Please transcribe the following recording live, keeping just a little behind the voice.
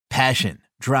Passion,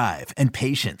 drive, and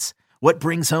patience. What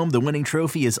brings home the winning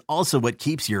trophy is also what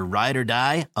keeps your ride or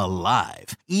die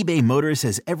alive. eBay Motors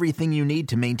has everything you need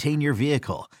to maintain your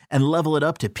vehicle and level it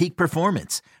up to peak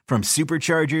performance, from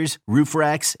superchargers, roof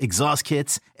racks, exhaust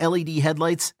kits, LED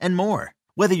headlights, and more.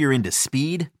 Whether you're into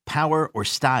speed, power, or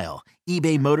style,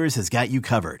 eBay Motors has got you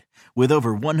covered. With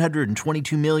over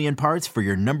 122 million parts for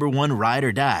your number one ride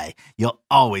or die, you'll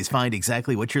always find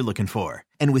exactly what you're looking for.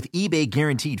 And with eBay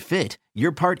Guaranteed Fit,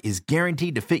 your part is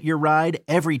guaranteed to fit your ride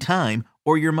every time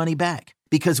or your money back.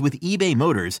 Because with eBay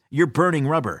Motors, you're burning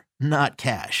rubber, not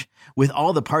cash. With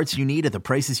all the parts you need at the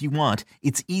prices you want,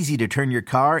 it's easy to turn your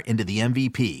car into the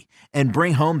MVP and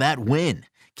bring home that win.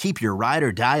 Keep your ride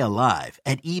or die alive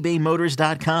at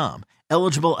ebaymotors.com.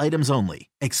 Eligible items only.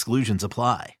 Exclusions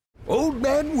apply. Old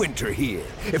Man Winter here.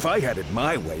 If I had it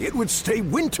my way, it would stay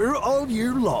winter all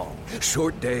year long.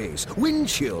 Short days, wind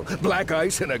chill, black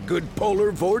ice, and a good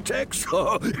polar vortex.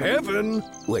 Oh, heaven.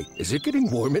 Wait, is it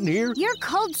getting warm in here? Your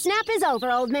cold snap is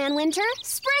over, Old Man Winter.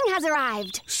 Spring has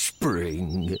arrived.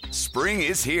 Spring. Spring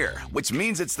is here, which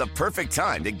means it's the perfect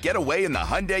time to get away in the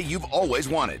Hyundai you've always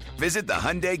wanted. Visit the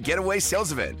Hyundai Getaway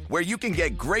Sales Event, where you can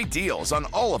get great deals on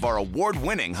all of our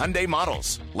award-winning Hyundai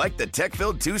models, like the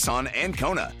tech-filled Tucson and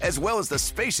Kona, as well as the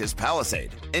spacious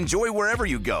Palisade. Enjoy wherever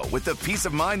you go with the peace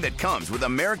of mind that comes with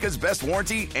America's best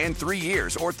warranty and 3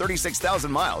 years or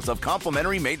 36,000 miles of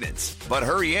complimentary maintenance. But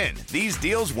hurry in, these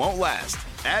deals won't last.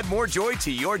 Add more joy to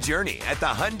your journey at the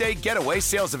Hyundai Getaway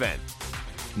Sales Event.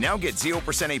 Now get 0%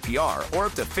 APR or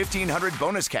up to $1,500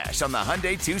 bonus cash on the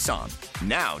Hyundai Tucson.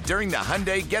 Now, during the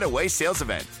Hyundai Getaway Sales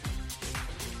Event.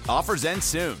 Offers end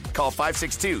soon. Call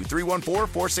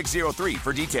 562-314-4603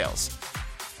 for details.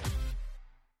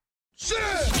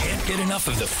 Can't get enough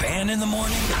of the Fan in the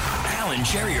morning? Al and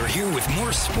Jerry are here with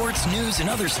more sports news and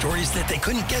other stories that they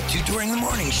couldn't get to during the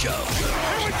morning show.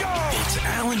 Here we go! It's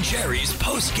Al and Jerry's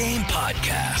post-game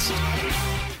podcast.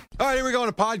 All right, here we go on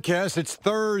a podcast. It's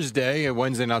Thursday, and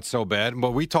Wednesday not so bad.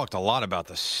 But we talked a lot about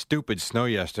the stupid snow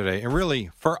yesterday, and really,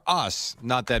 for us,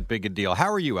 not that big a deal.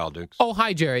 How are you, Al Dukes? Oh,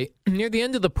 hi, Jerry. Near the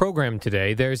end of the program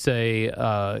today, there's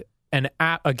an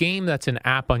app, a game that's an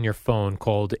app on your phone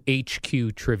called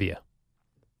HQ Trivia.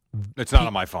 It's not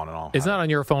on my phone at all. It's not on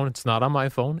your phone. It's not on my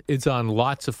phone. It's on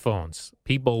lots of phones.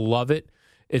 People love it.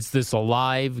 It's this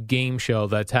live game show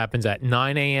that happens at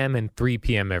 9 a.m. and 3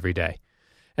 p.m. every day.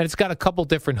 And it's got a couple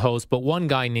different hosts, but one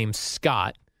guy named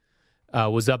Scott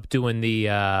was up doing the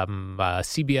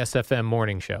CBS FM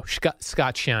morning show,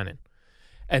 Scott Shannon.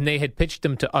 And they had pitched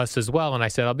him to us as well. And I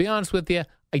said, I'll be honest with you,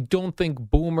 I don't think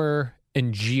Boomer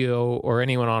and Gio or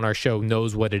anyone on our show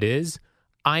knows what it is.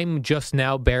 I'm just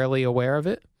now barely aware of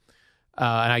it.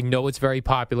 And I know it's very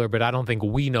popular, but I don't think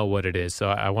we know what it is. So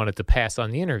I wanted to pass on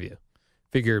the interview.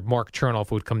 Figured Mark Chernoff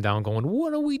would come down going,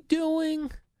 what are we doing?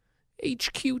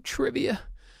 HQ Trivia.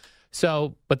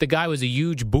 So, but the guy was a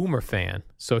huge Boomer fan.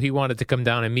 So he wanted to come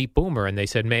down and meet Boomer. And they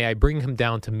said, may I bring him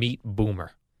down to meet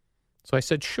Boomer? So I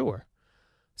said, sure.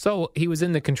 So he was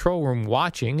in the control room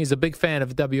watching. He's a big fan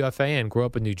of WFAN, grew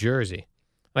up in New Jersey.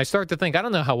 And I start to think, I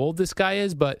don't know how old this guy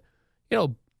is, but, you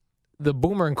know, the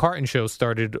Boomer and Carton show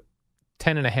started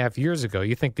 10 and a half years ago.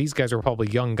 You think these guys are probably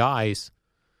young guys.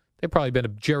 They've probably been a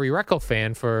Jerry Recco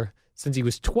fan since he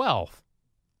was 12.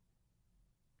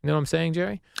 You know what I'm saying,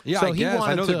 Jerry? Yeah, so I guess.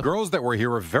 I know the girls that were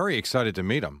here were very excited to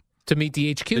meet him. To meet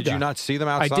the HQ Did guy. you not see them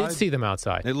outside? I did see them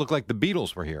outside. It looked like the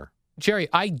Beatles were here. Jerry,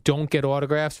 I don't get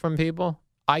autographs from people.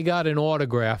 I got an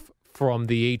autograph from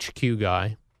the HQ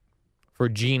guy for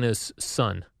Gina's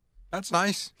son. That's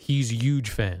nice. He's a huge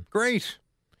fan. Great.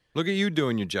 Look at you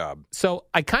doing your job. So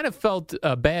I kind of felt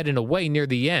bad in a way near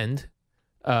the end.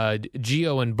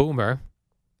 Gio and Boomer,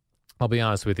 I'll be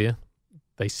honest with you,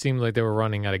 they seemed like they were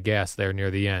running out of gas there near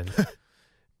the end.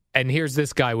 And here's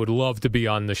this guy would love to be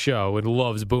on the show and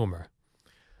loves Boomer.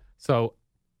 So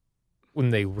when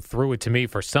they threw it to me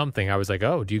for something, I was like,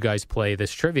 oh, do you guys play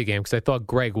this trivia game? Because I thought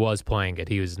Greg was playing it.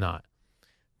 He was not,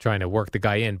 trying to work the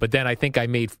guy in. But then I think I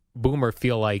made Boomer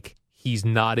feel like he's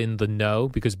not in the know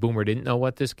because Boomer didn't know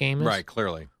what this game is. Right,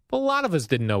 clearly. But a lot of us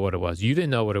didn't know what it was. You didn't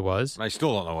know what it was. I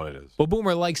still don't know what it is. But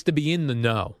Boomer likes to be in the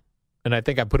know. And I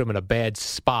think I put him in a bad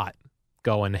spot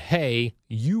going, hey,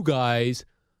 you guys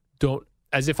don't,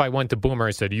 as if I went to Boomer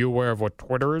and said, you aware of what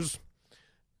Twitter is?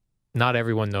 Not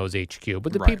everyone knows HQ,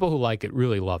 but the people who like it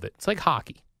really love it. It's like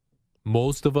hockey.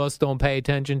 Most of us don't pay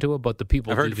attention to it, but the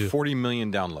people I've heard do. 40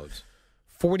 million downloads.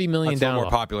 40 million That's a downloads. lot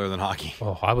more popular than hockey.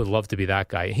 Oh, I would love to be that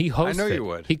guy. He hosts I know it. you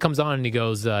would. He comes on and he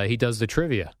goes, he does the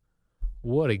trivia.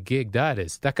 What a gig that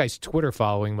is. That guy's Twitter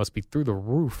following must be through the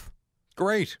roof.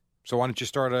 Great. So why don't you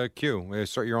start a queue?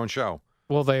 Start your own show.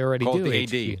 Well, they already Call do. it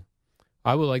the AD. HQ.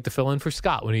 I would like to fill in for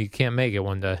Scott when he can't make it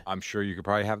one day. I'm sure you could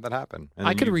probably have that happen. And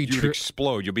I could read. You'd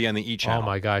explode. You'll be on the E channel. Oh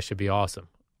my gosh, it'd be awesome.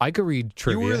 I could read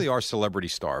trivia. You really are celebrity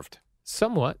starved.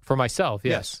 Somewhat for myself.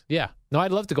 Yes. Yeah. No,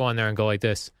 I'd love to go on there and go like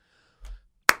this.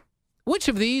 Which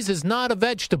of these is not a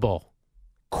vegetable?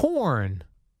 Corn,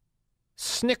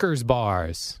 Snickers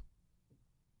bars,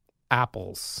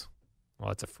 apples. Well,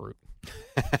 that's a fruit.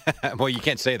 Well, you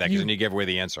can't say that because then you give away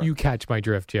the answer. You catch my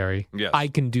drift, Jerry. Yes. I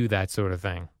can do that sort of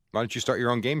thing. Why don't you start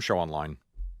your own game show online?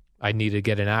 I need to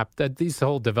get an app. These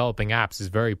whole developing apps is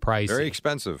very pricey. Very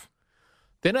expensive.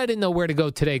 Then I didn't know where to go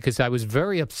today because I was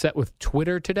very upset with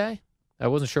Twitter today. I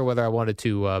wasn't sure whether I wanted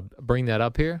to bring that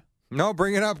up here. No,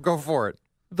 bring it up. Go for it.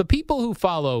 The people who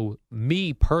follow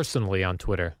me personally on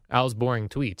Twitter, Al's Boring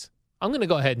Tweets, I'm going to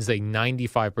go ahead and say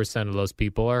 95% of those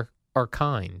people are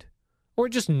kind or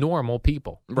just normal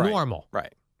people. Right. Normal.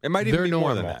 Right. It might even be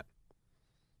more than that.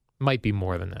 Might be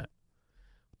more than that.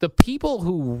 The people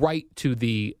who write to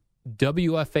the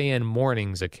WFAN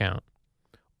Mornings account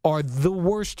are the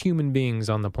worst human beings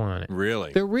on the planet.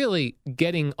 Really? They're really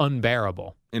getting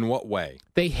unbearable. In what way?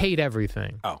 They hate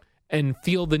everything. Oh. And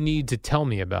feel the need to tell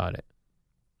me about it.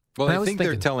 Well, they think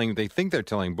they're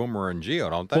telling Boomer and Geo,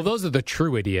 don't they? Well, those are the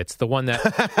true idiots. The ones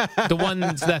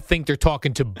that think they're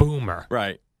talking to Boomer.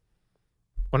 Right.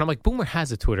 When I'm like, Boomer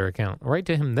has a Twitter account. Write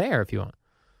to him there if you want.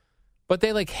 But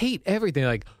they hate everything.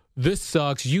 Like, this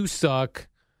sucks. You suck.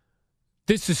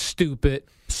 This is stupid.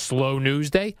 Slow news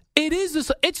day.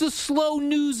 It's a slow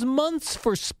news month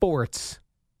for sports.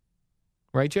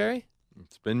 Right, Jerry?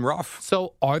 It's been rough.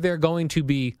 So are there going to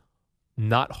be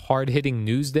not hard-hitting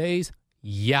news days?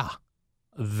 Yeah,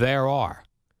 there are.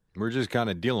 We're just kind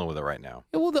of dealing with it right now.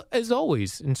 Yeah, well, as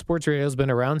always, and sports radio has been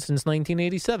around since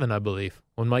 1987, I believe,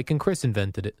 when Mike and Chris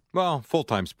invented it. Well,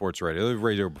 full-time sports radio. There was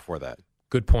radio before that.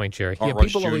 Good point, Jerry. Art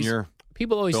Rush Jr.,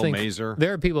 people always Bill think Mazer.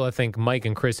 There are people that think Mike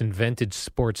and Chris invented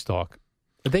sports talk.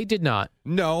 They did not.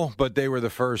 No, but they were the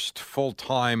first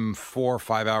full-time 4 or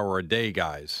 5 hour a day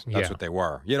guys. That's what they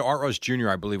were. Art Rush Jr.,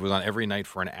 I believe, was on every night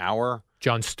for an hour.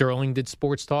 John Sterling did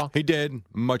sports talk. He did,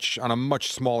 on a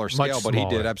much smaller scale, but he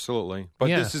did, absolutely. But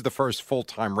this is the first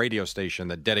full-time radio station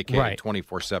that dedicated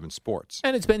 24/7 sports.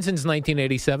 And it's been since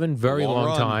 1987, very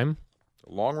long time.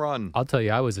 Long run. I'll tell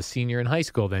you, I was a senior in high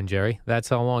school then, Jerry. That's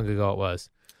how long ago it was.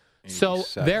 87.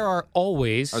 So there are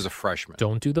always... I was a freshman.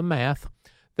 Don't do the math.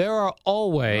 There are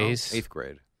always... 8th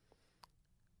grade.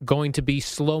 Going to be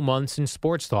slow months in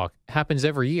sports talk. Happens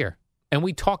every year. And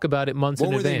we talk about it months in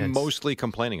advance. What were they mostly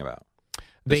complaining about?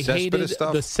 They hated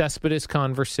the Cespedes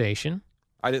conversation.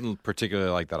 I didn't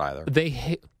particularly like that either.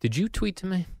 Did you tweet to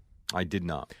me? I did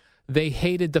not. They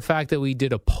hated the fact that we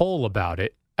did a poll about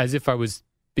it, as if I was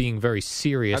being very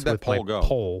serious How'd that with poll my go?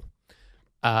 poll.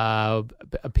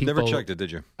 People, never checked it,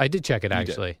 did you? I did check it,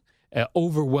 actually.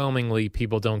 Overwhelmingly,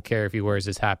 people don't care if he wears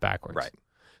his hat backwards. Right.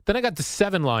 Then I got the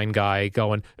 7-line guy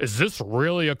going, is this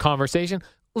really a conversation?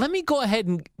 Let me go ahead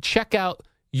and check out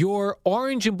your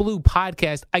Orange and Blue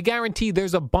podcast. I guarantee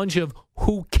there's a bunch of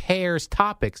who cares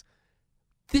topics.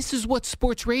 This is what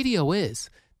sports radio is.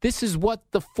 This is what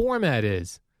the format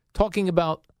is. Talking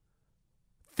about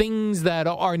things that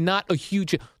are not a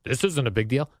huge... This isn't a big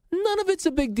deal. None of it's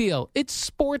a big deal. It's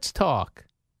sports talk.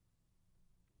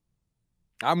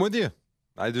 I'm with you.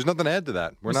 There's nothing to add to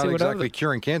that. We're not exactly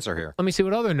curing cancer here. Let me see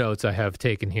what other notes I have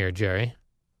taken here, Jerry.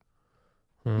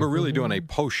 We're really doing a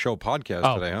post-show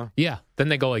podcast today, huh? Yeah. Then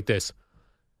they go like this.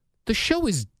 The show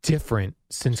is different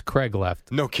since Craig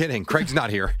left. No kidding. Craig's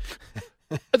not here.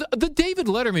 The David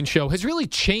Letterman show has really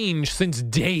changed since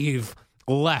Dave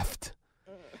left.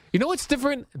 You know what's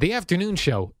different? The afternoon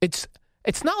show. It's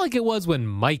not like it was when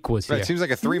Mike was here. Right, it seems like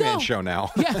a 3-man show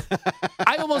now. Yeah.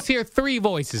 I almost hear 3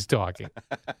 voices talking.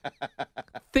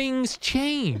 Things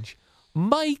change.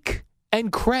 Mike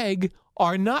and Craig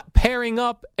are not pairing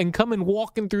up and coming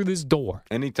walking through this door.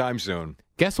 Anytime soon.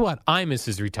 Guess what? Imus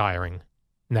is retiring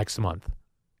next month.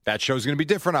 That show's going to be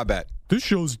different, I bet. This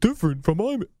show's different from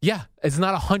Imus. Yeah, it's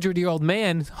not a 100-year-old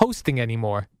man hosting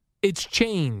anymore. It's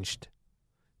changed.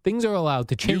 Things are allowed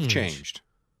to change. You've changed.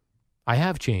 I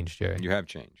have changed, Jerry. You have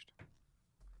changed.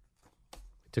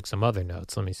 Took some other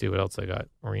notes. Let me see what else I got.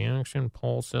 Reaction,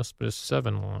 Paul Cespedes,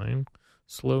 7-line.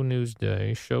 Slow news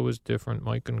day. Show is different.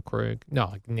 Mike and Craig. No,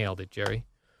 I nailed it, Jerry.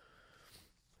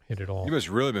 Hit it all. You must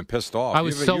have really been pissed off. I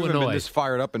was so annoyed. You haven't been this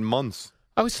fired up in months.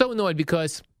 I was so annoyed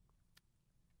because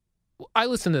I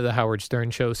listen to the Howard Stern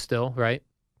show still, right?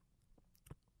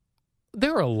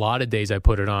 There are a lot of days I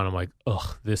put it on. I'm like,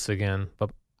 ugh, this again.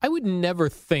 But I would never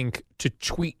think to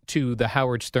tweet to the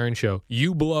Howard Stern show,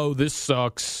 you blow, this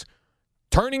sucks.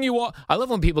 Turning you off. I love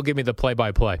when people give me the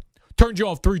play-by-play. Turned you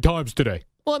off 3 times today.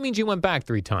 Well, that means you went back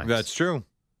 3 times. That's true.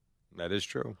 That is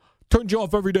true. Turned you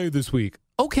off every day this week.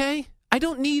 Okay. I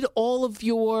don't need all of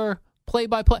your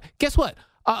play-by-play. Guess what?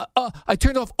 I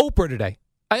turned off Oprah today.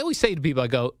 I always say to people, I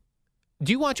go,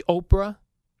 do you watch Oprah?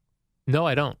 No,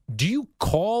 I don't. Do you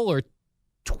call or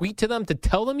tweet to them to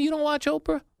tell them you don't watch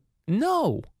Oprah?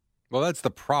 No. Well, that's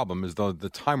the problem, is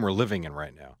the time we're living in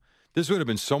right now. This would have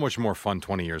been so much more fun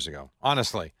 20 years ago.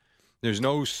 Honestly. There's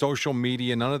no social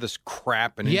media, none of this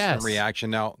crap and instant reaction.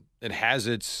 Now, it has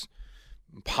its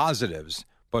positives,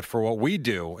 but for what we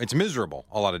do, it's miserable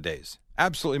a lot of days.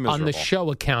 Absolutely miserable. On the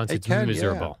show accounts, it's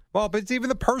miserable. Yeah. Well, but it's even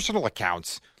the personal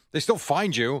accounts. They still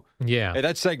find you. Yeah. Hey,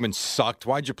 that segment sucked.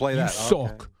 Why'd you play that? You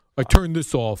suck. Okay. I turned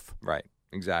this off. Right.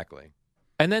 Exactly.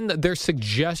 And then there's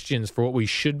suggestions for what we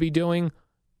should be doing.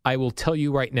 I will tell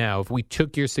you right now, if we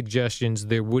took your suggestions,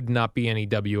 there would not be any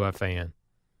WFAN.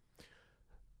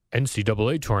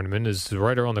 NCAA tournament is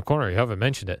right around the corner. You haven't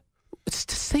mentioned it. It's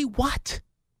to say what?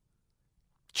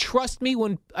 Trust me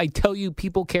when I tell you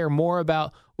people care more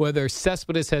about whether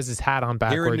Cespedes has his hat on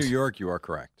backwards. Here in New York, you are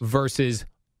correct. Versus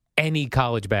any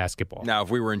college basketball. Now, if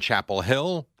we were in Chapel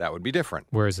Hill, that would be different.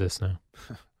 Where is this now?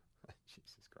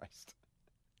 Jesus Christ.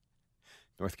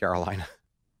 North Carolina.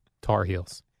 Tar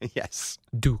Heels. Yes.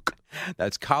 Duke.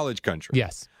 That's college country.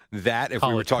 Yes. That, if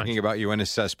college we were talking country. about UNS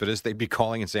Cespedes, they'd be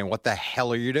calling and saying, what the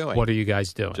hell are you doing? What are you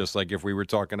guys doing? Just like if we were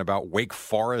talking about Wake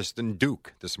Forest and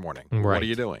Duke this morning. Right. What are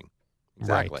you doing?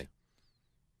 Exactly. Right.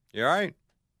 You all right?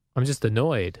 I'm just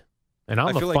annoyed. And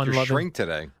I feel like you're shrink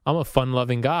today. I'm a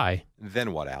fun-loving guy.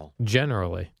 Then what, Al?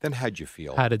 Generally. Then how'd you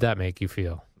feel? How did that make you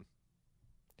feel?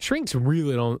 Shrinks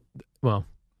really don't, well.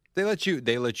 They let you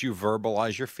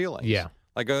verbalize your feelings. Yeah.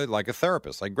 Like a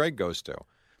therapist, like Greg goes to.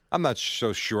 I'm not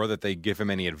so sure that they give him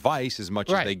any advice as much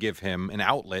as they give him an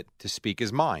outlet to speak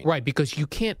his mind. Right, because you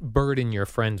can't burden your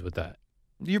friends with that.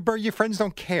 Your friends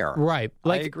don't care. Right.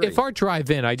 Like, I agree. if our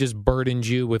drive-in, I just burdened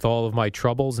you with all of my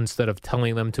troubles instead of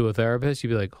telling them to a therapist, you'd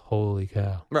be like, holy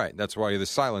cow. Right. That's why the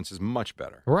silence is much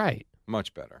better. Right.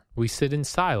 Much better. We sit in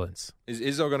silence. Is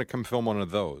Izzo going to come film one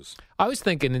of those? I was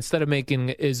thinking instead of making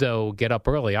Izzo get up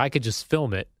early, I could just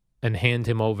film it and hand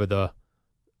him over the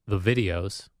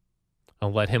videos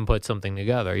and let him put something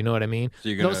together. You know what I mean?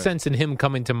 So no sense in him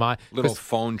coming to my... Little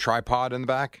phone tripod in the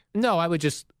back? No, I would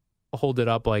just hold it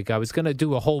up like I was going to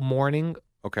do a whole morning.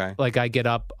 Okay. Like I get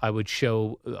up, I would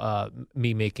show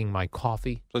me making my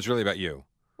coffee. So it's really about you.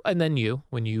 And then you,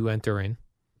 when you enter in.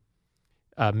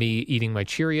 Me eating my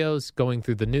Cheerios, going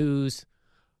through the news,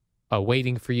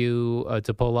 waiting for you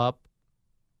to pull up,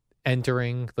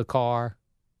 entering the car,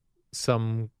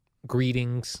 some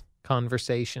greetings,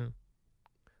 conversation,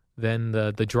 then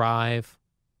the drive,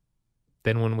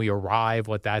 then when we arrive,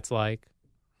 what that's like.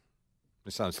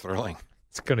 It sounds thrilling.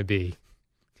 It's going to be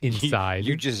inside.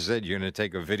 You just said you're going to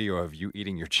take a video of you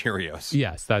eating your Cheerios.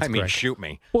 Yes, that's correct. I mean, shoot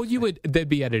me. Well, they'd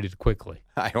be edited quickly.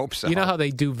 I hope so. You know how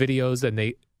they do videos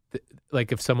and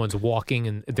like if someone's walking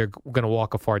and they're going to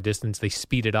walk a far distance, they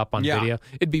speed it up on video.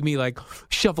 It'd be me like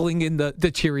shoveling in the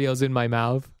Cheerios in my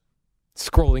mouth,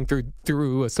 scrolling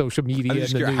through social media. I'm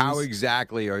just and the curious, news. how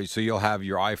exactly so you'll have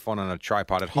your iPhone on a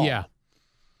tripod at home? Yeah.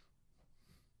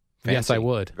 Fancy. Yes, I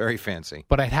would. Very fancy.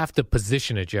 But I'd have to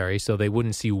position it, Jerry, so they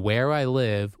wouldn't see where I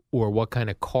live or what kind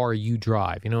of car you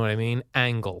drive. You know what I mean?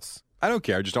 Angles. I don't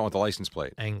care. I just don't want the license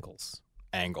plate. Angles.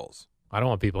 I don't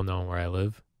want people knowing where I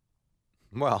live.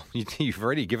 Well, you've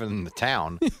already given them the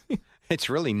town. It's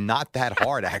really not that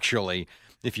hard, actually,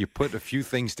 if you put a few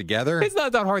things together. It's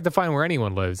not that hard to find where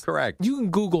anyone lives. Correct. You can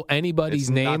Google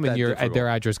anybody's name and their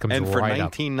address comes right up.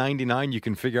 And for $19.99, you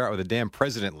can figure out where the damn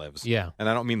president lives. Yeah. And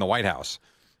I don't mean the White House.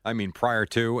 I mean prior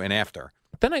to and after.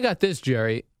 Then I got this,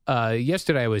 Jerry.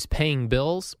 Yesterday I was paying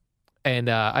bills, and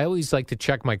I always like to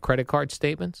check my credit card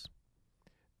statements.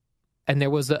 And there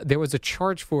was a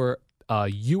charge for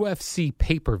UFC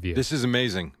pay-per-view. This is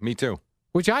amazing. Me too.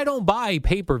 Which I don't buy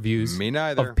pay-per-views. Me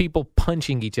neither. Of people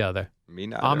punching each other. Me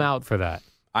neither. I'm out for that.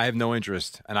 I have no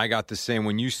interest, and I got the same.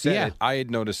 When you said it, I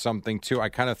had noticed something too. I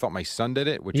kind of thought my son did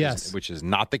it, which is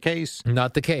not the case.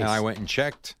 Not the case. And I went and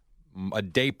checked. A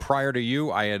day prior to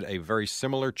you, I had a very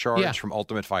similar charge from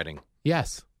Ultimate Fighting.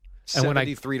 Yes. And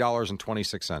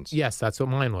 $73.26. Yes, that's what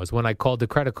mine was. When I called the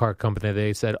credit card company,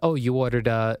 they said, "Oh, you ordered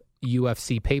a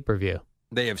UFC pay-per-view."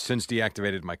 They have since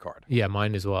deactivated my card. Yeah,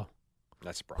 mine as well.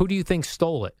 That's a problem. Who do you think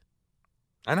stole it?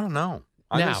 I don't know.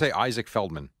 I'm going to say Isaac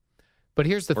Feldman. But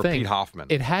here's the thing. Pete Hoffman.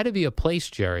 It had to be a place,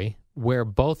 Jerry, where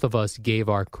both of us gave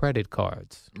our credit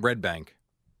cards. Red Bank.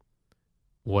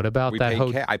 What about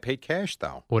that? I paid cash,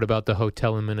 though. What about the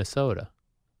hotel in Minnesota?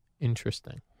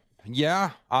 Interesting.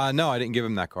 Yeah. No, I didn't give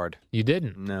him that card. You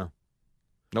didn't? No.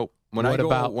 Nope. When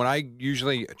I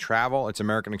usually travel, it's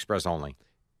American Express only.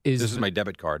 This is my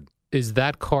debit card. Is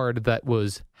that card that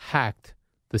was hacked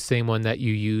the same one that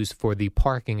you use for the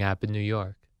parking app in New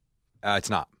York? It's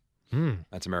not.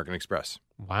 That's American Express.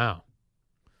 Wow.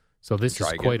 So this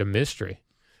is quite a mystery.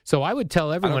 So I would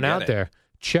tell everyone out there,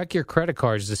 check your credit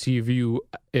cards to see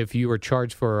if you were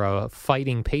charged for a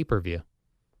fighting pay-per-view.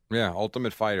 Yeah,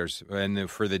 Ultimate Fighters. And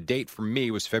for the date for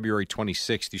me was February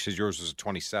 26th. You said yours was the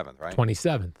 27th, right?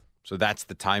 27th. So that's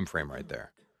the time frame right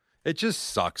there. It just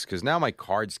sucks because now my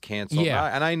card's canceled. Yeah.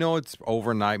 And I know it's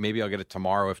overnight. Maybe I'll get it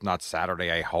tomorrow, if not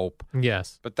Saturday, I hope.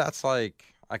 Yes. But that's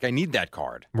like I need that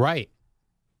card. Right.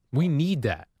 We need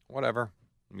that. Whatever.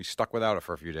 We stuck without it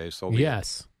for a few days. So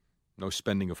yes. No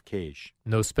spending of cash.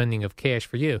 No spending of cash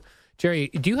for you. Jerry,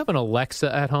 do you have an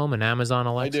Alexa at home, an Amazon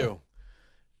Alexa? I do.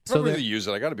 I don't really use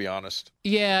it. I got to be honest.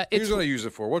 Yeah. Here's what I use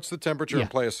it for. What's the temperature and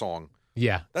play a song.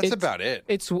 Yeah. That's about it.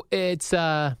 It's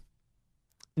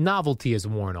novelty is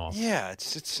worn off. Yeah,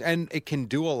 and it can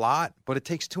do a lot, but it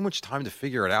takes too much time to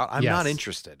figure it out. I'm not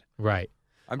interested. Right.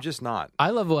 I'm just not.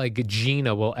 I love like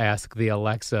Gina will ask the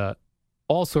Alexa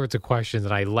all sorts of questions,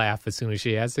 and I laugh as soon as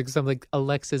she asks it because I'm like,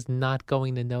 Alexa's not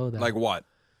going to know that. Like what?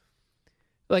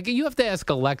 Like you have to ask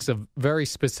Alexa very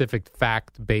specific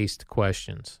fact-based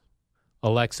questions.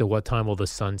 Alexa, what time will the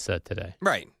sun set today?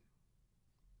 Right.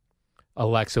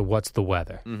 Alexa, what's the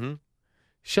weather? Mm-hmm.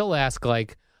 She'll ask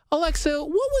like, Alexa, what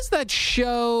was that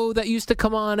show that used to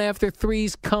come on after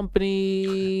Three's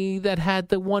Company that had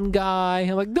the one guy?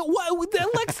 I'm like, no, what?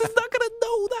 Alexa's not going to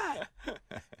know that.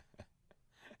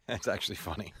 That's actually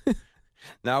funny.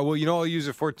 Now, well, I'll use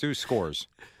it for too? Scores.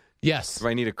 Yes. If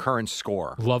I need a current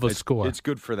score. Love a score. It's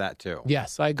good for that, too.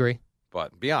 Yes, I agree.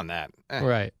 But beyond that.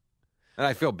 Right. And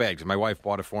I feel bad because my wife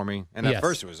bought it for me. And at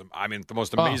first it was, the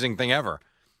most amazing thing ever.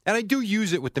 And I do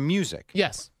use it with the music.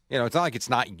 Yes. It's not like it's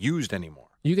not used anymore.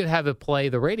 You could have it play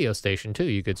the radio station, too,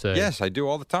 you could say. Yes, I do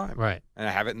all the time. Right. And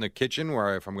I have it in the kitchen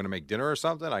where if I'm going to make dinner or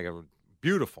something, I go,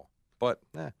 beautiful. But,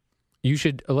 You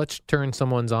should, let's turn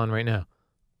someone's on right now.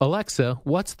 Alexa,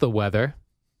 what's the weather?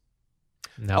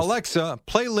 Now, Alexa,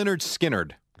 play Lynyrd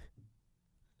Skynyrd.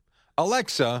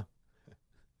 Alexa,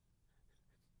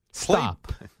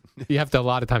 stop. You have to a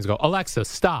lot of times go, Alexa,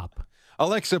 stop.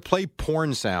 Alexa, play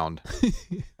porn sound.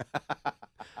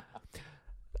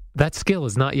 That skill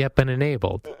has not yet been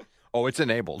enabled. Oh, it's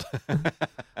enabled.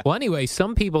 Well, anyway,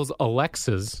 some people's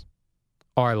Alexas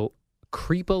are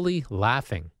creepily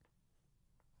laughing.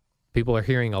 People are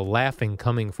hearing a laughing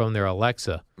coming from their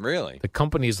Alexa. Really? The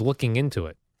company is looking into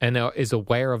it and is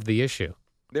aware of the issue.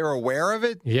 They're aware of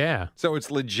it? Yeah. So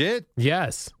it's legit?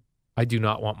 Yes. I do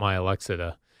not want my Alexa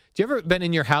to. Do you ever been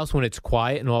in your house when it's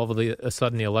quiet and all of a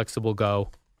sudden the Alexa will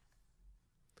go,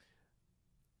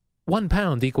 1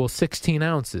 pound equals 16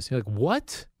 ounces? You're like,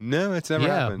 what? No, it's never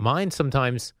happened. Yeah, mine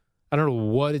sometimes, I don't know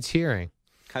what it's hearing.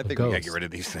 I think we got to get rid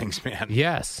of these things, man.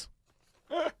 Yes.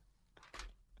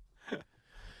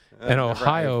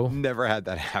 I've never had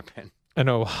that happen. An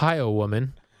Ohio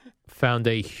woman found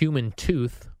a human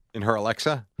tooth. In her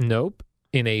Alexa? Nope.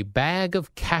 In a bag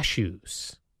of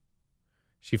cashews.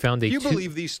 She found a Do you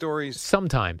believe these stories?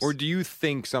 Sometimes. Or do you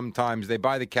think sometimes they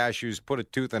buy the cashews, put a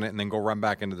tooth in it, and then go run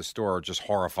back into the store just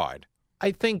horrified?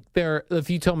 I think if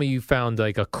you tell me you found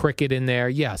like a cricket in there,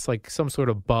 yes, like some sort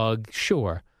of bug,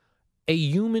 sure. A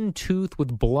human tooth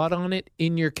with blood on it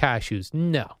in your cashews?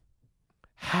 No.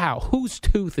 How? Whose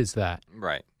tooth is that?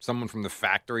 Right. Someone from the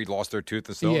factory lost their tooth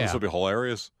and said, this will be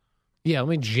hilarious. Yeah, let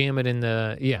me jam it in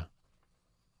the,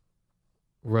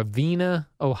 Ravenna,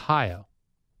 Ohio.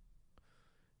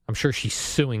 I'm sure she's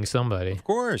suing somebody. Of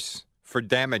course. For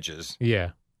damages.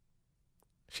 Yeah.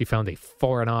 She found a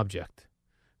foreign object.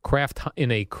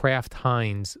 In a Kraft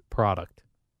Heinz product.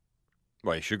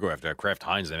 Well, you should go after Kraft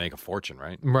Heinz. They make a fortune,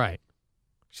 right? Right.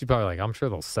 She's probably like, I'm sure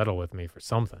they'll settle with me for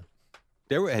something.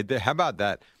 How about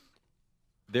that?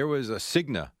 There was a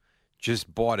Cigna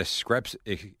just bought Express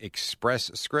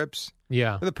Scripts.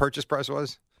 Yeah. What the purchase price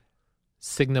was?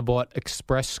 Cigna bought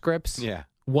Express Scripts? Yeah.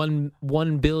 $1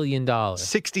 billion.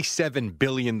 $67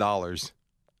 billion.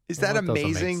 Is that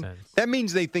amazing? That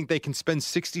means they think they can spend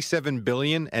 $67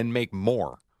 billion and make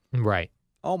more. Right.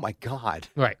 Oh, my God.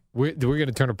 Right. We're going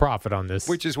to turn a profit on this.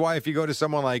 Which is why if you go to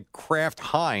someone like Kraft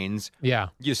Heinz,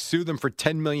 you sue them for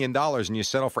 $10 million and you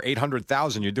settle for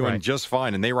 $800,000, you're doing just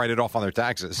fine, and they write it off on their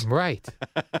taxes. Right.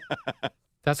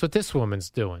 That's what this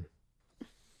woman's doing.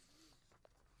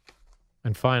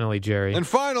 And finally, Jerry. And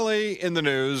finally, in the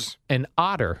news. An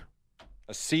otter.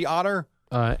 A sea otter?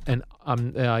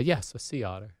 Yes, a sea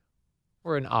otter.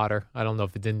 Or an otter. I don't know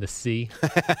if it's in the sea.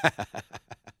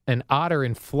 An otter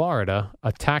in Florida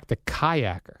attacked a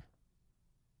kayaker.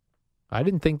 I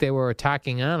didn't think they were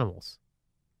attacking animals.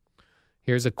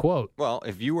 Here's a quote. Well,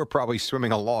 if you were probably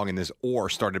swimming along and this oar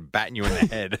started batting you in the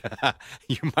head,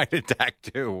 you might attack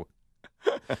too.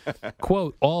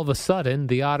 Quote, all of a sudden,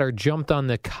 the otter jumped on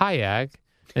the kayak,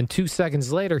 and 2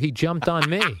 seconds later, he jumped on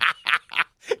me.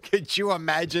 Could you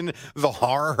imagine the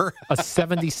horror? A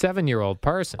 77-year-old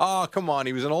person. Oh, come on.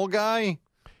 He was an old guy?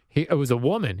 It was a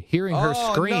woman. Hearing her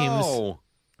screams, no.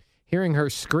 Hearing her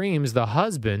screams, the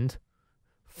husband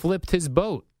flipped his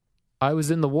boat. I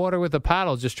was in the water with a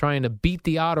paddle just trying to beat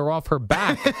the otter off her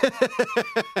back.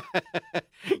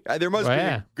 There must be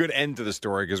a good end to the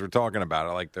story because we're talking about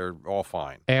it like they're all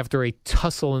fine. After a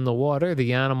tussle in the water,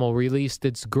 the animal released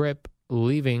its grip,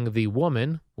 leaving the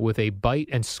woman with a bite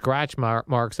and scratch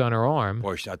marks on her arm.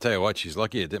 Boy, I'll tell you what, she's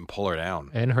lucky it didn't pull her down.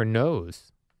 And her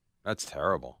nose. That's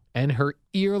terrible. And her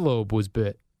earlobe was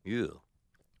bit. Ew.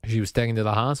 She was taken to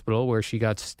the hospital where she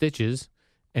got stitches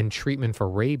and treatment for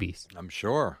rabies. I'm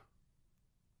sure.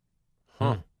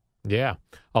 Huh. Yeah.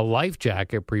 A life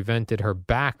jacket prevented her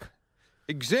back.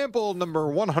 Example number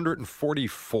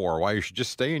 144, why you should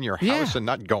just stay in your house and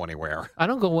not go anywhere. I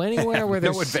don't go anywhere where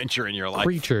there's no adventure in your life.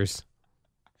 Creatures.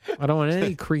 I don't want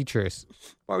any creatures.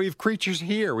 Well, we have creatures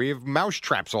here. We have mouse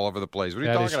traps all over the place. What are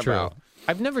you talking about?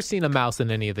 I've never seen a mouse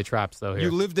in any of the traps, though. Here.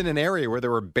 You lived in an area where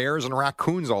there were bears and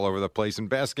raccoons all over the place in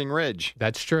Basking Ridge.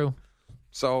 That's true.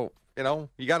 So,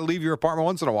 you got to leave your apartment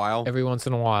once in a while. Every once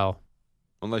in a while.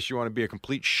 Unless you want to be a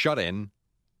complete shut-in.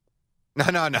 No.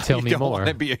 Tell me more. You don't want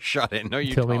to be a shut-in. No,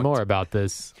 you Tell don't. me more about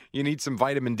this. You need some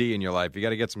vitamin D in your life. You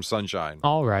got to get some sunshine.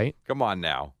 All right. Come on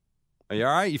now. Are you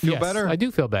all right? You feel better? I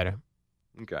do feel better.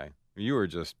 Okay. You were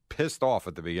just pissed off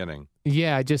at the beginning.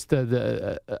 Yeah, I just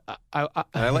and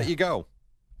I let you go.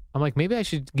 I'm like, maybe I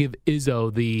should give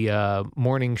Izzo the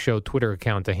morning show Twitter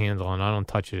account to handle, and I don't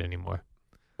touch it anymore.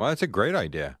 Well, that's a great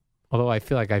idea. Although I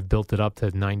feel like I've built it up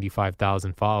to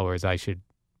 95,000 followers, I should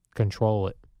control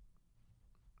it.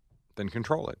 Then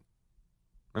control it.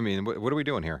 I mean, what are we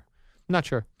doing here? Not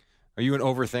sure. Are you an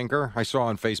overthinker? I saw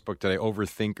on Facebook today,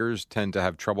 overthinkers tend to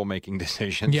have trouble making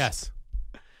decisions. Yes.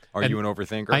 Are you an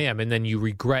overthinker? I am, and then you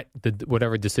regret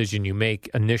whatever decision you make.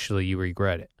 Initially, you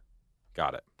regret it.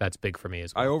 Got it. That's big for me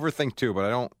as well. I overthink too, but I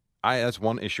don't. That's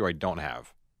one issue I don't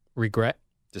have. Regret?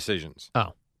 Decisions.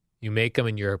 Oh. You make them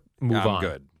and you're move on. I'm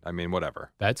good. I mean,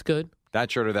 whatever. That's good.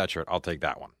 That shirt or that shirt, I'll take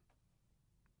that one.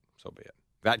 So be it.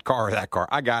 That car or that car,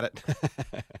 I got it.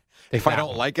 If I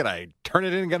don't like it, I turn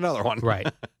it in and get another one.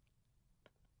 Right.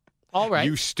 All right.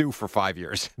 You stew for 5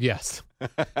 years. Yes.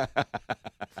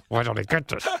 Why don't I get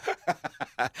this?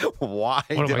 Why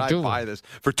did I buy this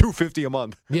for $250 a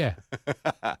month? Yeah.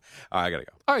 All right, I gotta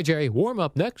go. All right, Jerry. Warm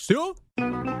up next. Yeah.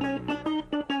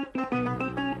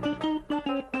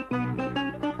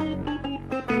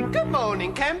 Good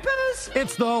morning, campers.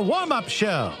 It's the warm-up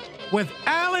show with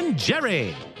Alan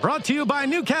Jerry. Brought to you by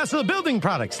Newcastle Building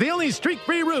Products, the only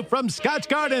streak-free roof from Scotch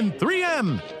Garden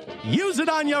 3M. Use it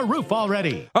on your roof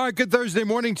already. All right, good Thursday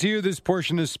morning to you. This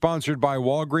portion is sponsored by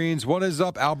Walgreens. What is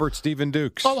up, Albert Stephen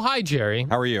Dukes? Oh, hi, Jerry.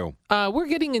 How are you? We're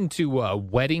getting into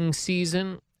wedding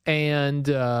season, and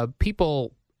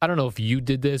people, I don't know if you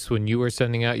did this when you were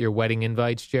sending out your wedding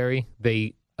invites, Jerry.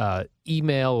 They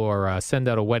email or send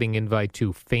out a wedding invite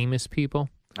to famous people.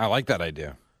 I like that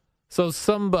idea. So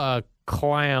some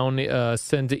clown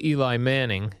sent to Eli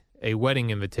Manning a wedding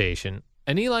invitation,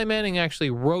 and Eli Manning actually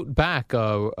wrote back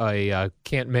a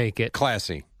can't make it.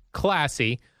 Classy.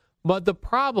 But the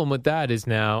problem with that is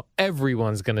now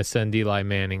everyone's going to send Eli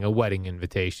Manning a wedding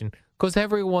invitation because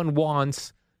everyone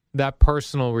wants that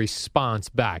personal response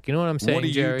back. You know what I'm saying, What do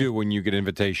you Jerry? do when you get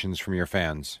invitations from your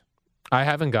fans? I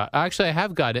haven't got. Actually, I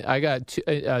have got it. I got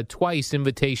twice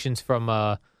invitations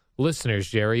from listeners,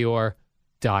 Jerry, or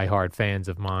diehard fans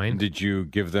of mine. Did you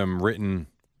give them written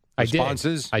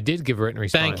responses? I did give written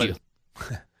responses. Thank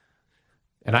you.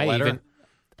 And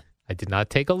I did not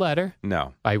take a letter.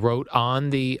 No. I wrote on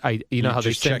the. You know how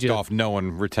they just send checked you off no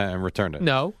one returned it.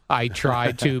 No, I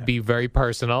tried to be very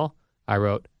personal. I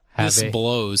wrote. This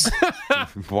blows.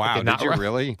 Wow, did you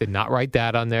really? Did not write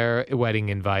that on their wedding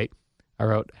invite. I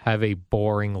wrote, have a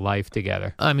boring life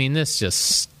together. I mean, this just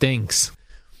stinks.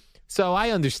 So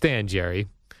I understand, Jerry.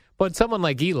 But someone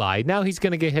like Eli, now he's going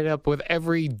to get hit up with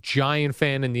every Giant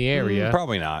fan in the area.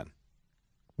 Probably not.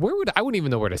 I wouldn't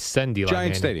even know where to send Eli Giant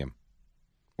Manning. Stadium.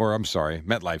 Or, I'm sorry,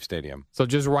 MetLife Stadium. So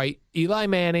just write Eli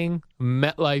Manning,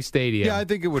 MetLife Stadium. Yeah, I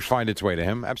think it would find its way to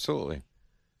him. Absolutely.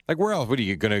 Like, where else? What are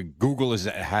you going to Google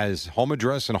has home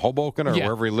address in Hoboken or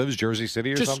wherever he lives, Jersey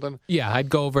City or something? Yeah, I'd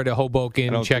go over to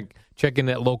Hoboken, check in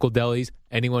at local delis.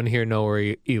 Anyone here know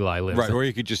where Eli lives? Right, or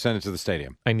you could just send it to the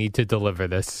stadium. I need to deliver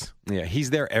this. Yeah, he's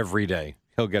there every day.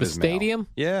 He'll get his mail. Stadium?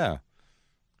 Yeah.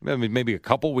 Maybe a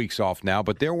couple weeks off now,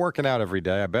 but they're working out every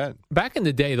day, I bet. Back in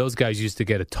the day, those guys used to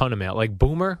get a ton of mail. Like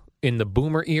Boomer, in the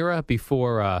Boomer era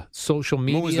before social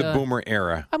media. What was the Boomer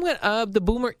era? I'm gonna the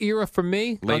Boomer era for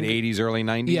me. Late 80s, early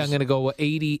 90s? Yeah, I'm going to go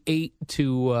 88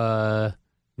 to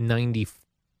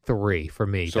 93 for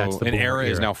me. So that's the an Boomer era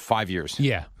is now 5 years.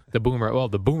 Yeah, the Boomer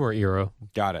era.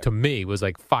 Got it. To me was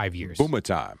like 5 years. Boomer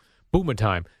time. Boomer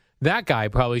time. That guy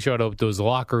probably showed up to his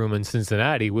locker room in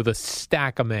Cincinnati with a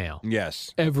stack of mail.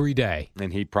 Yes. Every day.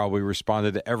 And he probably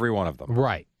responded to every one of them.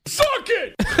 Right. Suck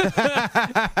it!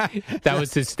 That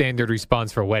was his standard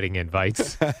response for wedding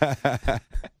invites.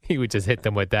 He would just hit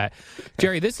them with that.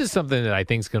 Jerry, this is something that I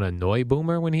think is going to annoy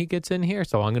Boomer when he gets in here,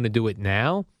 so I'm going to do it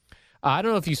now. I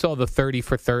don't know if you saw the 30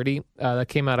 for 30 that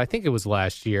came out. I think it was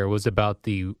last year. It was about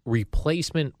the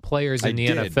replacement players in the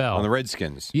NFL. On the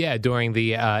Redskins. Yeah, during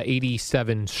the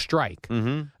 87 strike.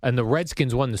 Mm-hmm. And the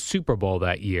Redskins won the Super Bowl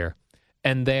that year.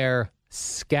 And their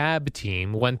scab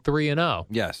team went 3-0.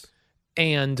 Yes.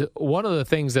 And one of the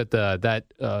things that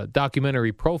that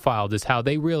documentary profiled is how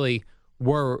they really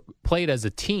were played as a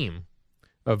team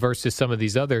versus some of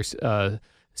these other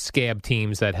scab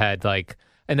teams that had like...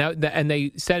 And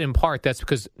they said in part that's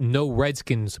because no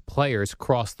Redskins players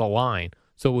crossed the line.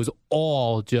 So it was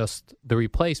all just the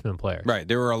replacement players. Right.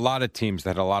 There were a lot of teams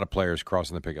that had a lot of players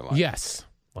crossing the picket line. Yes.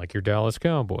 Like your Dallas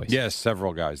Cowboys. Yes,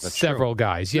 several guys. That's several true.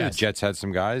 guys, yes. The Jets had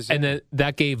some guys. And then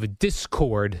that gave a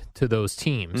discord to those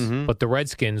teams. Mm-hmm. But the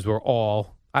Redskins were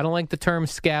all, I don't like the term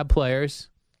scab players.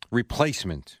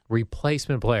 Replacement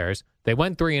players. They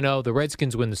went 3-0. The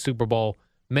Redskins win the Super Bowl.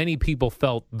 Many people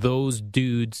felt those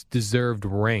dudes deserved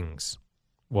rings.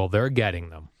 Well, they're getting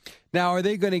them. Now, are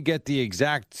they going to get the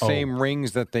exact same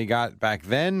rings that they got back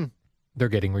then? They're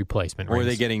getting replacement rings. Or are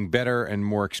they getting better and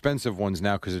more expensive ones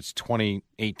now because it's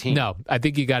 2018? No, I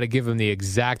think you got to give them the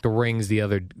exact rings the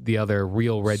other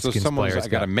real Redskins players got. So someone's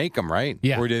got to make them, right?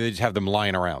 Yeah. Or do they just have them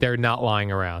lying around? They're not lying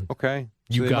around. Okay.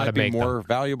 You got to make them. They might be more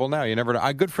valuable now. You never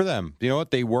know. Good for them. You know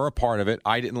what? They were a part of it.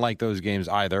 I didn't like those games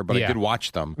either, but I did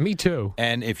watch them. Me too.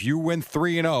 And if you win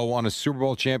 3-0 on a Super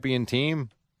Bowl champion team,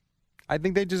 I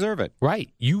think they deserve it. Right.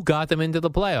 You got them into the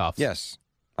playoffs. Yes.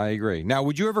 I agree. Now,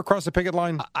 would you ever cross the picket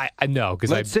line? I no,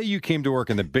 because let's say you came to work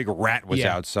and the big rat was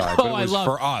outside, but it was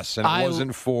for us, and it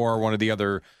wasn't for one of the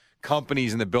other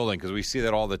companies in the building, because we see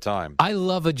that all the time. I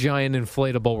love a giant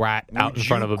inflatable rat out in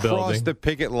front of a building. Would you cross the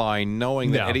picket line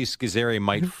knowing that Eddie Schizzeri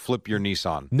might flip your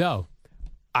Nissan? No,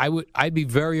 I'd be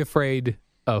very afraid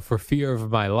for fear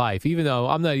of my life. Even though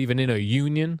I'm not even in a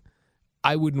union,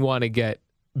 I wouldn't want to get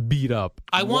beat up.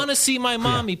 I want to see my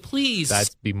mommy, please.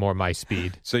 That'd be more my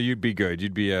speed. So you'd be good.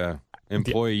 You'd be a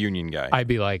employee union guy. I'd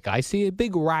be like, I see a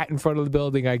big rat in front of the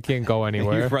building. I can't go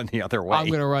anywhere. You run the other way. I'm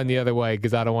going to run the other way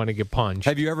because I don't want to get punched.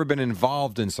 Have you ever been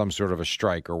involved in some sort of a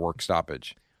strike or work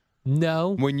stoppage?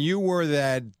 No. When you were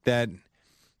that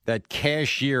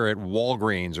cashier at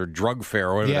Walgreens or drug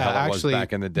fair or whatever the hell it was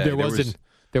back in the day.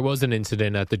 There was an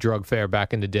incident at the drug fair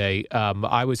back in the day.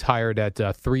 I was hired at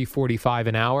 $3.45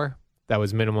 an hour. That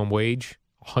was minimum wage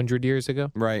 100 years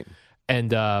ago. Right.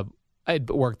 And I'd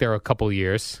worked there a couple of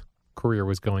years. Career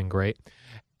was going great.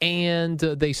 And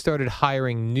they started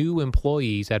hiring new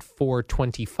employees at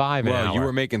 $4.25 an hour. Well, you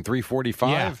were making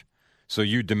 $3.45? Yeah. So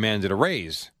you demanded a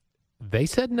raise. They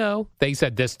said no. They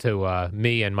said this to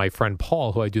me and my friend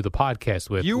Paul, who I do the podcast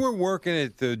with. You were working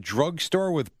at the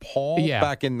drugstore with Paul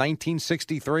back in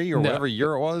 1963 or whatever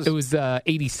year it was? It was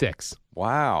 86.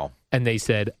 Wow. And they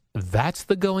said, that's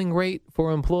the going rate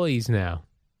for employees now.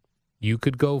 You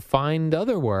could go find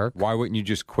other work. Why wouldn't you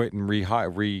just quit and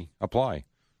reapply?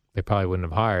 They probably wouldn't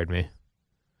have hired me.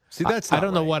 See, that's not I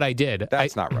don't know what I did.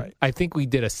 That's not right. I think we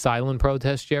did a silent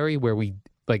protest, Jerry, where we,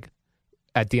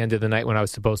 at the end of the night when I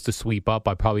was supposed to sweep up,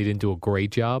 I probably didn't do a great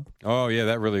job. Oh, yeah,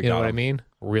 that really got You know what him. I mean?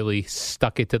 Really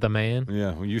stuck it to the man.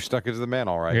 Yeah, well, you stuck it to the man,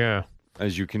 all right. Yeah.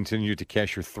 As you continue to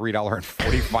cash your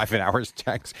 $3.45 an hour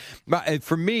checks.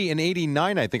 For me, in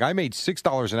 89, I think I made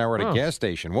 $6 an hour at a gas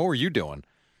station. What were you doing?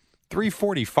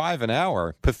 $3.45 an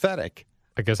hour. Pathetic.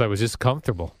 I guess I was just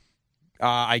comfortable.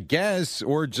 I guess,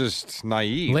 or just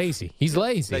naive. Lazy. He's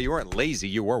lazy. No, you weren't lazy.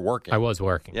 You were working. I was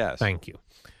working. Yes. Thank you.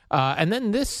 And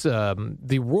then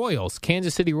the Royals,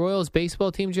 Kansas City Royals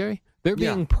baseball team, Jerry, they're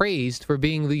being praised for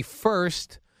being the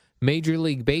first Major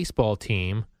League Baseball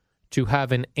team to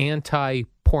have an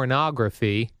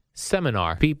anti-pornography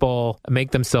seminar. People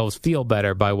make themselves feel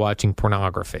better by watching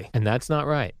pornography, and that's not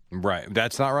right. Right.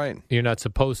 That's not right. You're not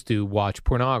supposed to watch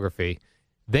pornography.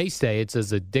 They say it's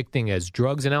as addicting as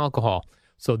drugs and alcohol.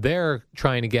 So they're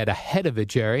trying to get ahead of it,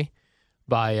 Jerry,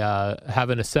 by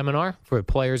having a seminar for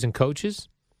players and coaches.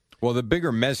 Well, the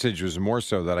bigger message was more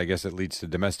so that I guess it leads to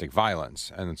domestic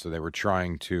violence. And so they were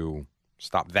trying to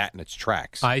stop that in its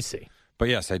tracks. I see. But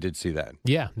yes, I did see that.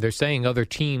 Yeah, they're saying other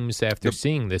teams, after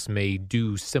seeing this, may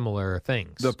do similar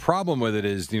things. The problem with it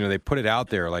is, they put it out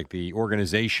there, like the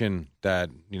organization that,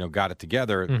 got it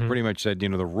together pretty much said,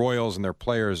 the Royals and their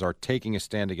players are taking a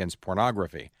stand against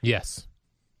pornography. Yes.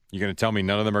 You're going to tell me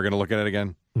none of them are going to look at it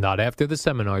again? Not after the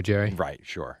seminar, Jerry. Right,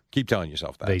 sure. Keep telling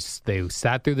yourself that. They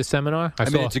sat through the seminar? I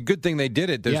mean, it's a good thing they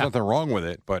did it. There's nothing wrong with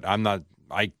it, but I'm not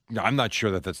sure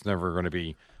that that's never going to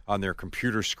be on their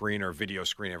computer screen or video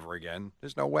screen ever again.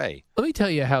 There's no way. Let me tell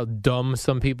you how dumb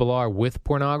some people are with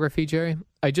pornography, Jerry.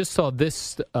 I just saw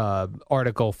this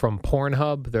article from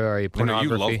Pornhub. They're a pornography.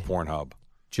 You love Pornhub.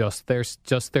 Just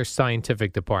their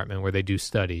scientific department where they do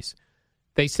studies.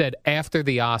 They said after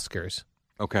the Oscars,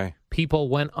 okay, people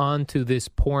went onto this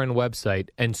porn website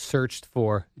and searched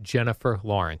for Jennifer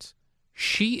Lawrence.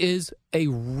 She is a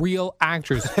real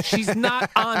actress. She's not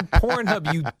on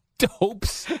Pornhub, you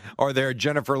dopes. Are there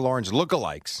Jennifer Lawrence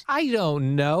lookalikes? I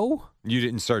don't know. You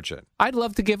didn't search it. I'd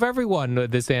love to give everyone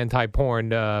this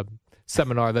anti-porn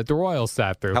seminar that the Royals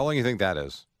sat through. How long do you think that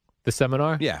is? The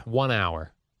seminar? Yeah. 1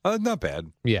 hour. Not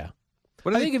bad. Yeah.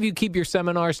 I think if you keep your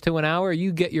seminars to an hour,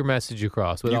 you get your message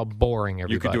across without boring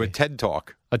everybody. You could do a TED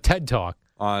Talk. A TED Talk.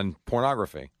 On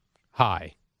pornography.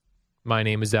 Hi, my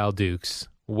name is Al Dukes.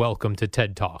 Welcome to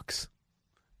TED Talks.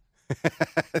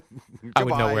 I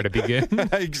would know where to begin.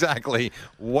 Exactly.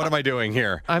 What am I doing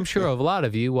here? I'm sure a lot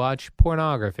of you watch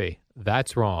pornography.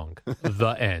 That's wrong. The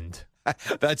end.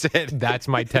 That's it. That's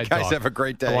my TED Talk. Guys, have a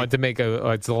great day. I want to make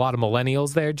it's a lot of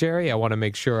millennials there, Jerry. I want to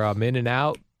make sure I'm in and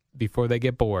out before they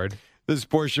get bored. This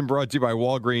portion brought to you by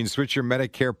Walgreens. Switch your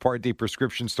Medicare Part D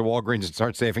prescriptions to Walgreens and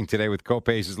start saving today with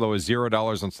copays as low as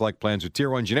 $0 on select plans with Tier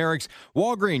 1 generics.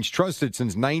 Walgreens, trusted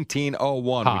since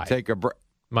 1901. Hi. We take a break.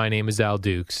 My name is Al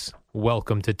Dukes.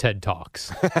 Welcome to TED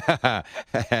Talks.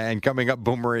 And coming up,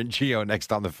 Boomer and Gio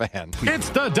next on The Fan. It's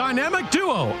the dynamic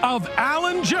duo of Al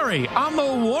and Jerry on the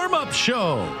warm-up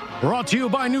show. Brought to you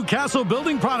by Newcastle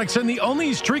Building Products and the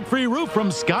only streak-free roof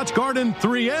from Scotch Garden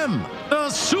 3M. The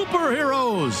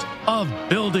superheroes of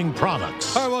building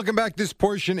products. All right, welcome back. This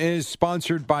portion is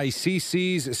sponsored by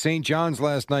CC's. St. John's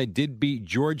last night did beat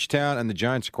Georgetown, and the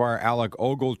Giants acquire Alec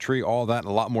Ogletree. All that and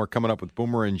a lot more coming up with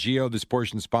Boomer and Gio. This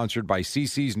portion is sponsored by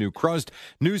CC's. New crust,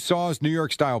 new sauce, New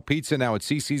York-style pizza. Now at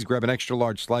CC's, grab an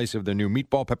extra-large slice of their new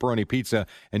meatball pepperoni pizza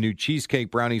and new cheesecake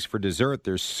brownies for dessert.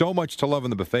 There's so much to love in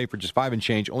the buffet for just $5 and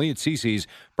change. Only at CC's.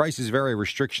 Prices vary.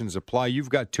 Restrictions apply. You've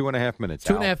got 2.5 minutes,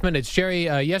 Al. 2.5 minutes. Jerry,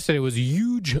 yesterday was a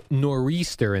huge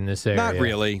nor'easter in this area. Not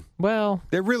really. Well,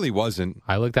 there really wasn't.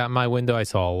 I looked out my window. I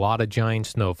saw a lot of giant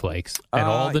snowflakes, and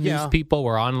all the news people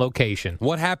were on location.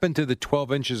 What happened to the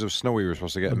 12 inches of snow we were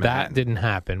supposed to get in Manhattan? That didn't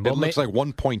happen. It looks like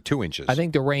 1.2 inches. I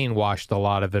think the rain washed a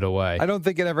lot of it away. I don't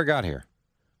think it ever got here.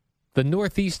 The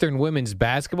Northeastern women's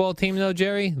basketball team, though,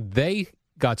 Jerry, they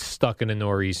got stuck in a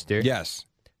nor'easter. Yes.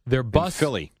 Their bus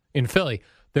in Philly.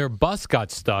 Their bus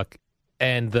got stuck,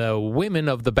 and the women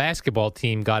of the basketball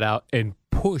team got out and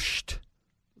pushed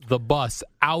the bus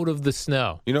out of the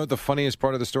snow. You know what the funniest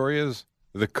part of the story is?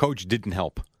 The coach didn't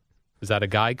help. Is that a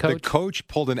guy coach? The coach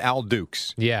pulled an Al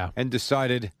Dukes. Yeah. And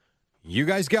decided, you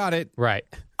guys got it. Right.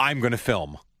 I'm going to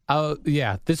film. Oh,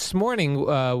 yeah. This morning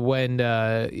when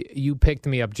you picked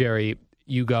me up, Jerry,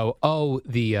 you go,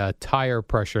 the tire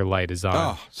pressure light is on.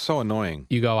 Oh, so annoying.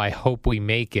 You go, I hope we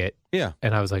make it. Yeah.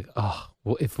 And I was like,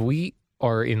 well, if we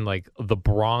are in like the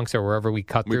Bronx or wherever we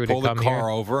cut through to come here. We pull the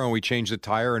car over and we change the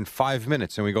tire in 5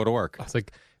 minutes and we go to work. I was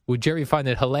like, would Jerry find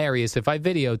it hilarious if I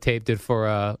videotaped it for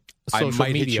a social media post? I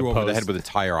might hit you over the head with a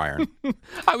tire iron.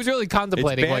 I was really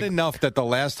contemplating. It's bad enough that the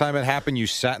last time it happened, you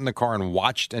sat in the car and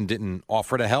watched and didn't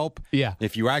offer to help. Yeah.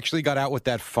 If you actually got out with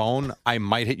that phone, I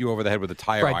might hit you over the head with a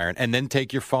tire iron and then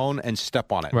take your phone and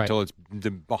step on it until it's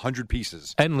 100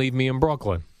 pieces. And leave me in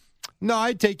Brooklyn. No,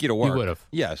 I'd take you to work. You would have.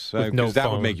 Yes, because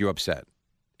that would make you upset.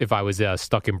 If I was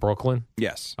stuck in Brooklyn?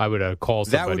 Yes. I would have called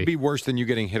somebody. That would be worse than you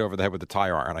getting hit over the head with a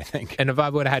tire iron, I think. And if I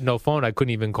would have had no phone, I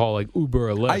couldn't even call like Uber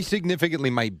or Lyft. I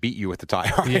significantly might beat you with the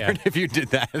tire iron if you did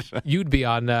that. You'd be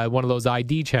on one of those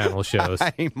ID channel shows.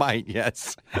 I might,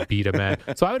 yes. Beat a man.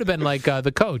 So I would have been like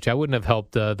the coach. I wouldn't have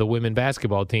helped the women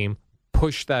basketball team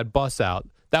push that bus out.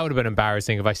 That would have been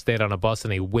embarrassing if I stayed on a bus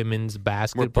in a women's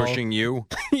basketball. We're pushing you?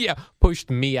 Yeah, pushed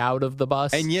me out of the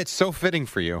bus. And yet so fitting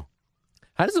for you.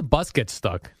 How does a bus get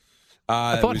stuck?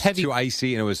 I thought it was too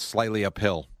icy and it was slightly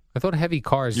uphill. I thought heavy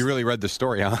cars. You really read the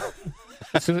story, huh?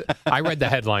 So I read the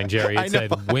headline, Jerry. It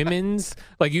said women's.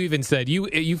 Like you even said,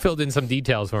 you filled in some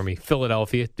details for me.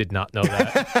 Philadelphia, did not know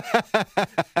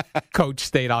that. Coach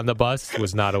stayed on the bus,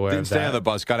 was not aware Didn't of that. stay on the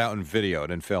bus, got out and videoed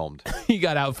and filmed. He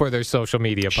got out for their social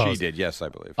media post. She did, yes, I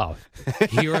believe. Oh,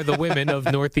 here are the women of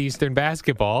Northeastern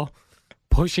basketball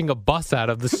pushing a bus out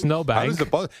of the snowbank. How does the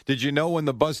bus? Did you know when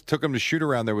the bus took them to shoot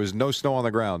around, there was no snow on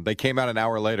the ground? They came out an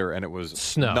hour later and it was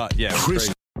snow. Yeah, it was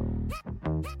crazy.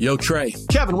 Yo, Trey.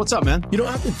 Kevin, what's up, man? You know,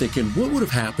 I've been thinking, what would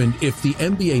have happened if the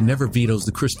NBA never vetoes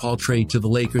the Chris Paul trade to the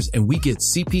Lakers and we get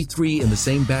CP3 in the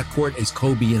same backcourt as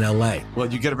Kobe in LA?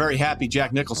 Well, you get a very happy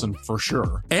Jack Nicholson, for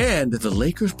sure. And the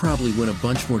Lakers probably win a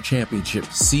bunch more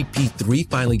championships. CP3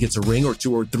 finally gets a ring or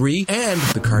 2 or 3, and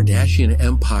the Kardashian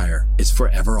empire is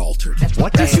forever altered.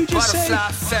 What did you just say?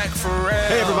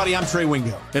 Hey, everybody, I'm Trey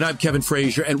Wingo. And I'm Kevin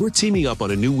Frazier, and we're teaming up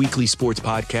on a new weekly sports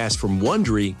podcast from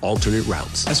Wondery, Alternate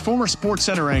Routes. As former Sports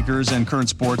Center anchors and current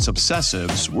sports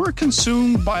obsessives, we're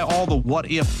consumed by all the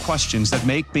what-if questions that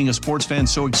make being a sports fan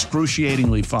so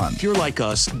excruciatingly fun. If you're like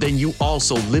us, then you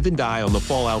also live and die on the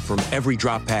fallout from every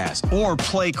drop pass. Or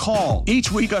play call.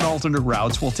 Each week on Alternate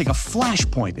Routes, we'll take a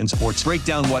flashpoint in sports, break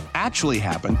down what actually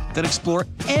happened, then explore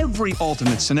every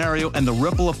alternate scenario and the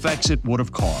ripple effects it would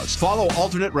have caused. Follow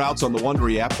Alternate Routes on the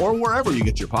Wondery app or wherever you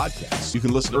get your podcasts. You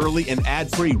can listen early and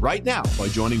ad-free right now by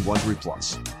joining Wondery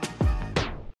Plus.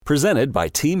 Presented by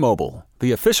T-Mobile,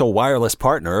 the official wireless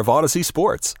partner of Odyssey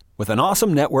Sports. With an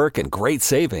awesome network and great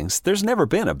savings, there's never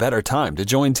been a better time to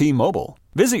join T-Mobile.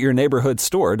 Visit your neighborhood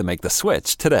store to make the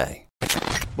switch today.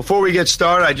 Before we get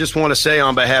started, I just want to say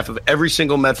on behalf of every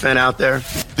single Met fan out there,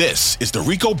 this is the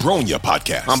Rico Brogna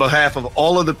Podcast. On behalf of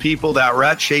all of the people that were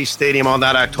at Chase Stadium on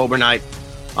that October night,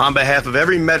 on behalf of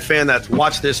every Met fan that's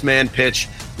watched this man pitch,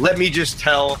 let me just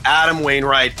tell Adam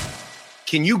Wainwright,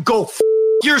 can you go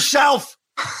yourself?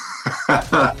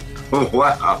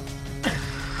 Wow.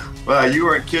 Wow, you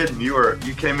weren't kidding.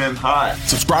 You came in hot.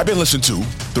 Subscribe and listen to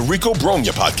the Rico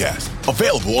Brogna Podcast,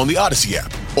 available on the Odyssey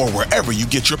app or wherever you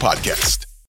get your podcast.